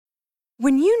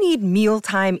When you need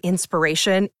mealtime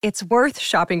inspiration, it's worth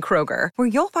shopping Kroger, where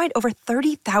you'll find over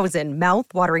 30,000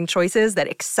 mouth-watering choices that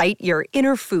excite your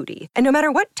inner foodie. And no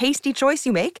matter what tasty choice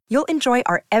you make, you'll enjoy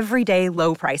our everyday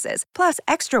low prices, plus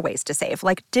extra ways to save,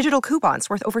 like digital coupons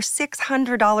worth over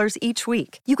 $600 each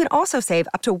week. You can also save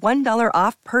up to $1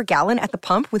 off per gallon at the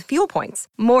pump with fuel points.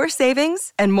 More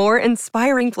savings and more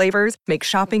inspiring flavors make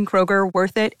shopping Kroger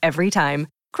worth it every time.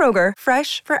 Kroger,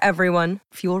 fresh for everyone.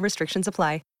 Fuel restrictions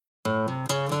apply.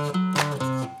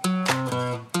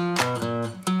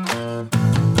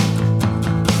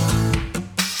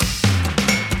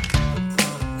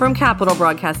 From Capital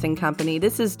Broadcasting Company,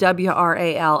 this is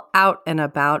WRAL Out and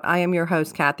About. I am your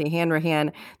host, Kathy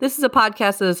Hanrahan. This is a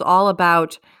podcast that is all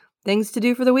about things to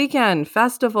do for the weekend,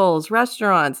 festivals,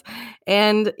 restaurants,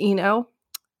 and,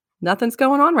 nothing's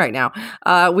going on right now.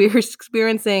 We're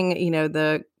experiencing,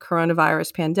 the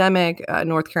coronavirus pandemic.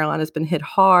 North Carolina has been hit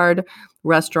hard.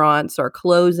 Restaurants are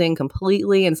closing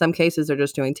completely. In some cases, they're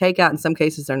just doing takeout. In some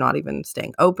cases, they're not even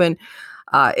staying open.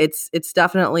 It's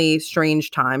definitely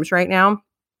strange times right now.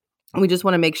 We just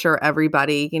want to make sure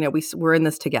everybody, we're in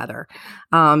this together.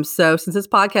 So since this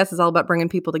podcast is all about bringing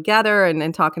people together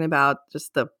and talking about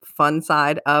just the fun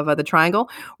side of the triangle,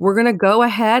 we're going to go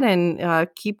ahead and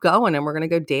keep going, and we're going to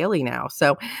go daily now.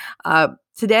 So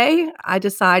today I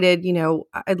decided,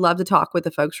 I'd love to talk with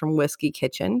the folks from Whiskey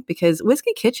Kitchen, because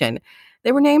Whiskey Kitchen,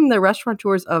 they were named the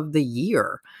Restaurateurs of the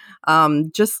Year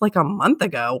just like a month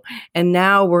ago. And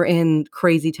now we're in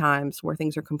crazy times where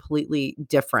things are completely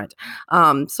different.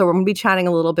 So we're going to be chatting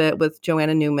a little bit with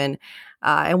Joanna Newman,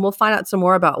 and we'll find out some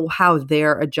more about how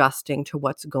they're adjusting to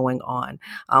what's going on.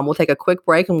 We'll take a quick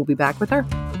break and we'll be back with her.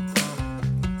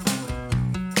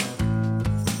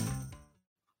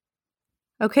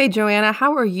 Okay, Joanna,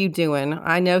 how are you doing?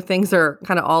 I know things are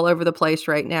kind of all over the place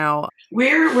right now.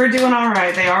 We're doing all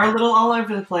right. They are a little all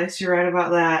over the place. You're right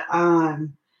about that.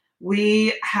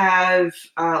 We have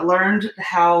learned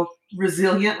how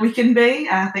resilient we can be.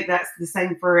 I think that's the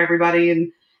same for everybody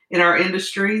in our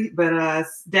industry, but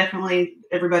it's definitely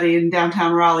everybody in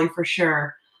downtown Raleigh for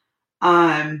sure.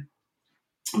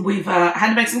 We've had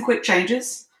to make some quick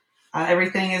changes.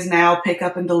 Everything is now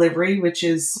pickup and delivery, which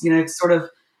is, sort of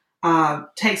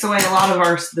takes away a lot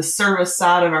of the service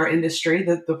side of our industry,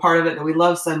 the part of it that we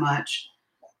love so much.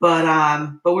 But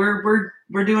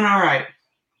we're doing all right.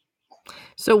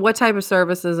 So what type of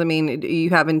services? I mean, are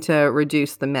you having to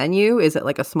reduce the menu? Is it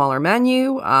like a smaller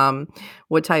menu?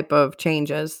 What type of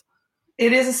changes?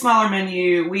 It is a smaller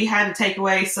menu. We had to take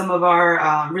away some of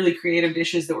our really creative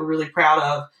dishes that we're really proud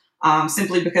of,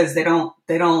 simply because they don't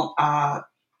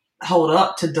hold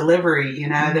up to delivery.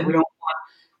 Mm-hmm. That we don't want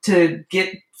to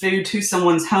get food to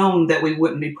someone's home that we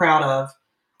wouldn't be proud of.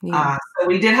 Yeah. So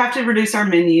we did have to reduce our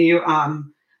menu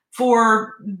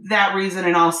for that reason,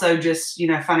 and also just,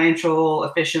 financial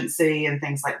efficiency and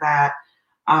things like that.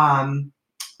 And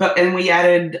we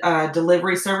added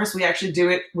delivery service. We actually do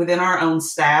it within our own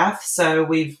staff. So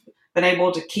we've been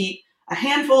able to keep a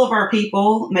handful of our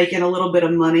people making a little bit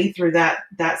of money through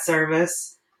that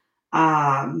service.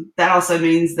 That also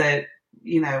means that,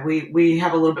 we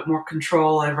have a little bit more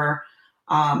control over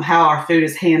how our food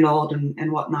is handled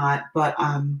and whatnot. But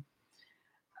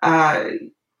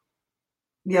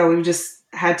we've just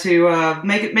had to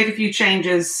make a few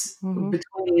changes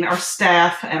between our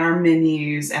staff and our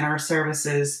menus and our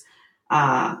services.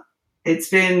 It's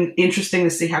been interesting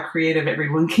to see how creative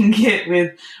everyone can get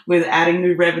with adding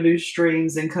new revenue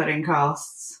streams and cutting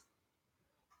costs.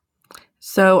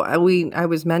 So I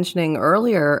was mentioning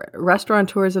earlier,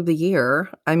 Restaurateurs of the Year.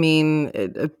 I mean,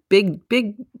 a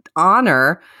big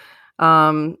honor,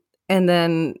 and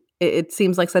then it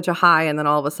seems like such a high, and then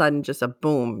all of a sudden, just a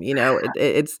boom.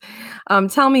 It's.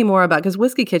 Tell me more about, because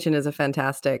Whiskey Kitchen is a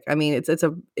fantastic. I mean,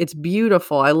 it's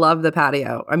beautiful. I love the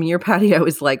patio. I mean, your patio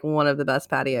is like one of the best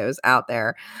patios out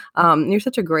there. You're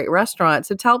such a great restaurant.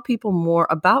 So tell people more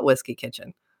about Whiskey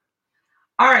Kitchen.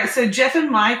 All right. So Jeff and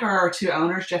Mike are our two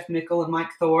owners, Jeff Mickle and Mike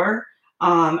Thor.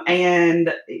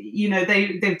 And,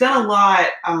 they've done a lot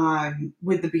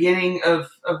with the beginning of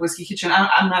Whiskey Kitchen.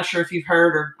 I'm not sure if you've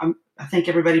heard, or I think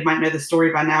everybody might know the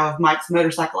story by now of Mike's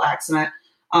motorcycle accident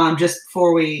just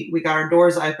before we got our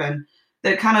doors open.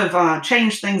 That kind of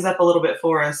changed things up a little bit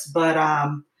for us. But,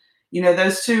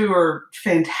 those two are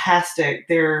fantastic.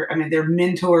 They're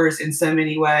mentors in so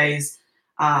many ways.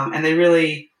 And they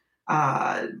really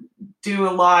do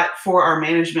a lot for our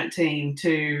management team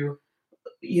to,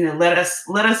 let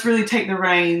us really take the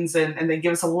reins, and they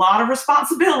give us a lot of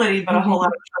responsibility, but a whole lot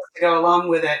of trust to go along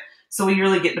with it. So we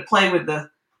really get to play with the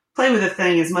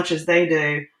thing as much as they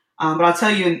do. But I'll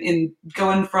tell you, in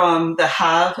going from the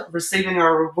hive, receiving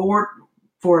our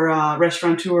for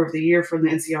Restaurateur of the Year from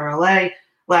the NCRLA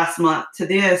last month to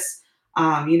this.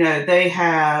 They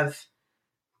have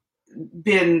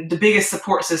been the biggest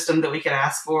support system that we could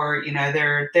ask for.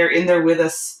 They're in there with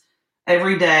us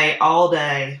every day, all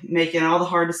day, making all the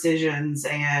hard decisions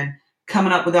and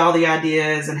coming up with all the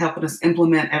ideas and helping us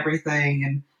implement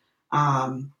everything.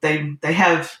 And they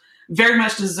have very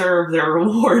much deserved their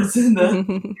rewards in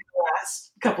the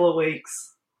last couple of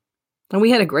weeks. And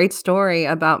we had a great story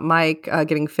about Mike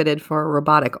getting fitted for a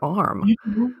robotic arm,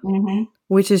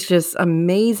 which is just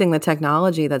amazing, the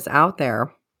technology that's out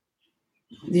there.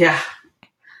 Yeah.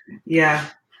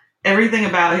 Everything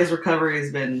about his recovery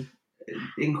has been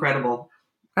incredible.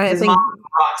 His mom's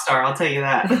a rock star, I'll tell you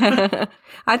that.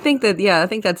 I think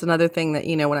that's another thing that,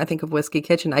 when I think of Whiskey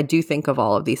Kitchen, I do think of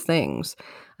all of these things.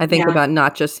 I think about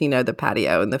not just, the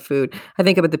patio and the food. I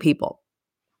think about the people.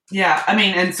 Yeah,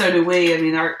 and so do we.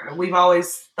 We've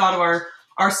always thought of our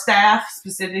staff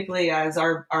specifically as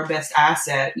our best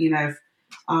asset.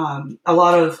 A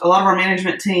lot of our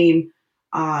management team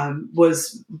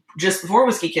was just before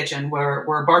Whiskey Kitchen,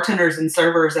 where bartenders and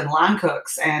servers and line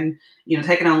cooks, and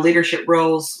taking on leadership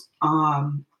roles.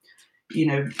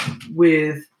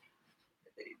 With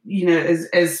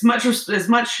as much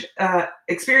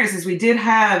experience as we did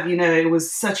have, it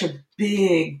was such a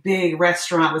big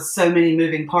restaurant with so many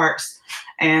moving parts,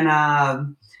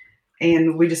 and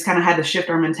we just kind of had to shift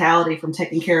our mentality from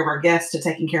taking care of our guests to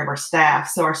taking care of our staff.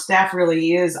 So our staff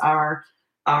really is our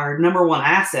number one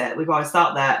asset. We've always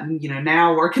thought that, and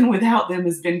now working without them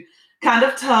has been kind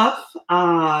of tough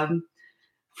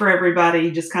for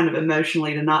everybody, just kind of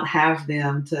emotionally, to not have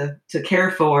them to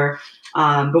care for.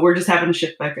 But we're just having to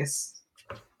shift focus.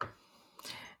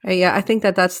 Yeah, I think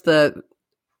that's the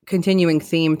continuing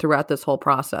theme throughout this whole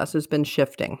process has been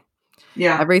shifting.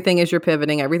 Yeah. Everything is you're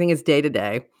pivoting. Everything is day to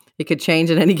day. It could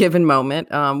change at any given moment.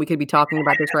 We could be talking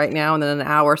about this right now, and then in an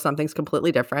hour, something's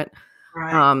completely different.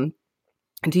 Right.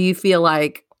 Do you feel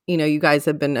like, you guys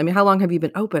have been, how long have you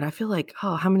been open? I feel like,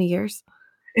 how many years?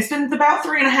 It's been about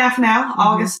 3.5 now,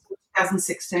 August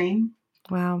 2016.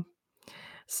 Wow.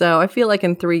 So I feel like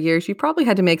in 3 years, you probably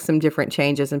had to make some different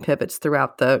changes and pivots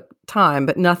throughout the time,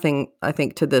 but nothing, I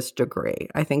think, to this degree.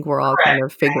 I think we're all kind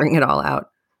of figuring it all out.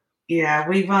 Yeah,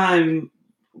 we've, definitely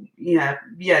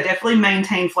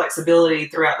maintained flexibility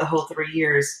throughout the whole 3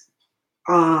 years.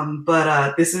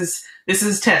 But this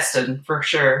is tested for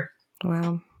sure.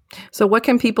 Wow. So what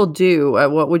can people do?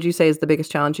 What would you say is the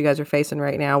biggest challenge you guys are facing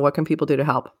right now? What can people do to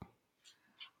help?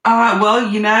 Well,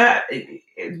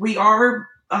 we are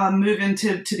moving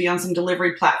to be on some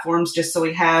delivery platforms just so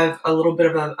we have a little bit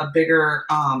of a bigger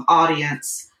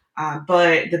audience.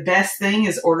 But the best thing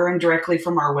is ordering directly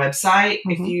from our website.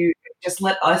 If you just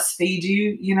let us feed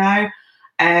you,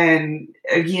 and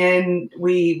again,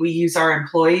 we use our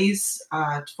employees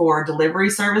for delivery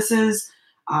services.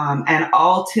 And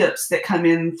all tips that come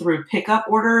in through pickup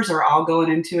orders are all going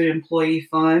into an employee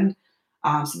fund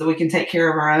so that we can take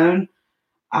care of our own.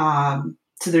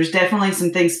 So there's definitely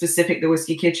some things specific to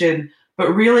Whiskey Kitchen,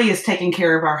 but really is taking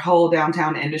care of our whole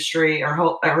downtown industry, our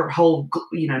whole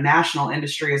national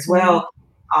industry as well.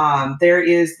 There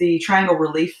is the Triangle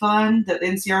Relief Fund that the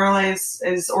NCRLA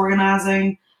is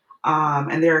organizing,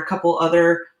 and there are a couple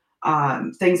other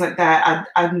things like that.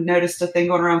 I've noticed a thing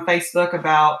going around Facebook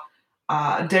about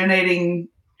donating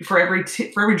for every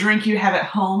drink you have at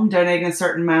home, donating a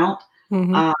certain amount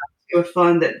to a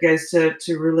fund that goes to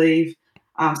relieve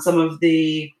some of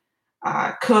the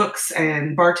cooks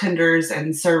and bartenders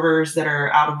and servers that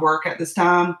are out of work at this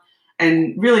time.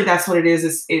 And really, that's what it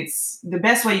is. It's the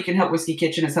best way you can help Whiskey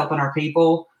Kitchen is helping our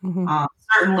people.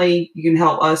 Certainly, you can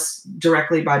help us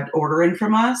directly by ordering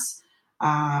from us.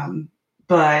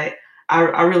 But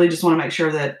I really just want to make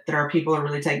sure that our people are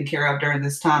really taken care of during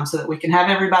this time so that we can have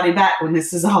everybody back when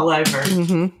this is all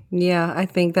over. Yeah, I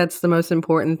think that's the most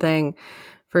important thing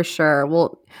for sure.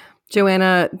 Well,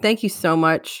 Joanna, thank you so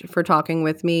much for talking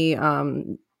with me.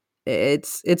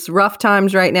 It's rough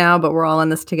times right now, but we're all in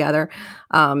this together.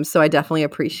 So I definitely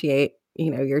appreciate,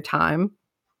 your time.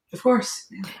 Of course.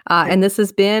 And this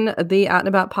has been the Out and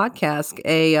About podcast,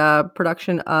 a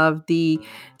production of the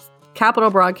Capital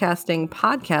Broadcasting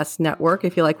Podcast Network.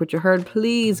 If you like what you heard,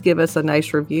 please give us a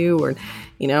nice review or,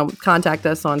 contact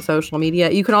us on social media.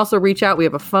 You can also reach out. We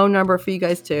have a phone number for you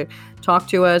guys to talk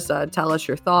to us, tell us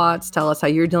your thoughts, tell us how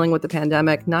you're dealing with the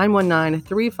pandemic,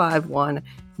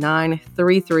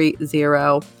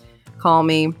 919-351-9330. Call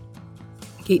me,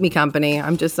 keep me company.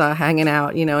 I'm just hanging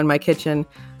out, in my kitchen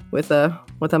with a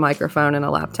microphone and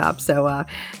a laptop. So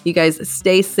you guys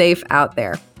stay safe out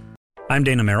there. I'm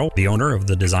Dana Merrill, the owner of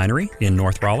The Designery in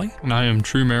North Raleigh. And I am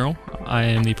True Merrill. I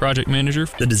am the project manager.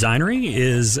 The Designery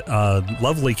is a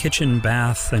lovely kitchen,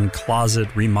 bath, and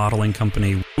closet remodeling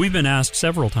company. We've been asked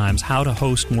several times how to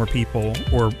host more people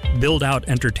or build out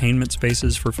entertainment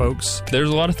spaces for folks. There's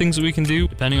a lot of things that we can do.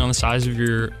 Depending on the size of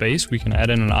your base, we can add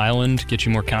in an island, get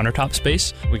you more countertop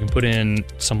space. We can put in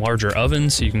some larger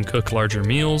ovens so you can cook larger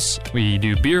meals. We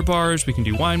do beer bars, we can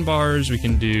do wine bars, we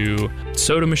can do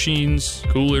soda machines,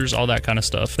 coolers, all that kind of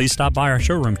stuff. Please stop by our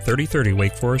showroom, 3030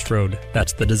 Wake Forest Road.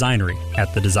 That's The Designery at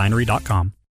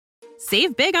thedesignery.com.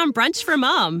 Save big on brunch for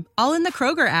mom, all in the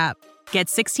Kroger app. Get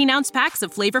 16-ounce packs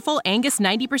of flavorful Angus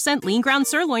 90% lean ground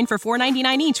sirloin for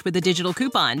 $4.99 each with a digital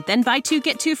coupon. Then buy 2,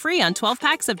 get 2 free on 12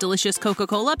 packs of delicious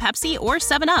Coca-Cola, Pepsi, or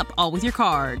 7-Up, all with your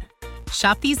card.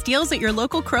 Shop these deals at your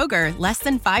local Kroger, less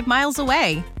than 5 miles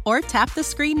away. Or tap the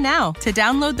screen now to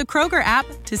download the Kroger app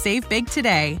to save big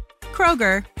today.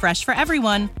 Kroger, fresh for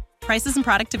everyone. Prices and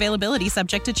product availability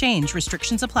subject to change.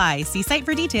 Restrictions apply. See site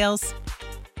for details.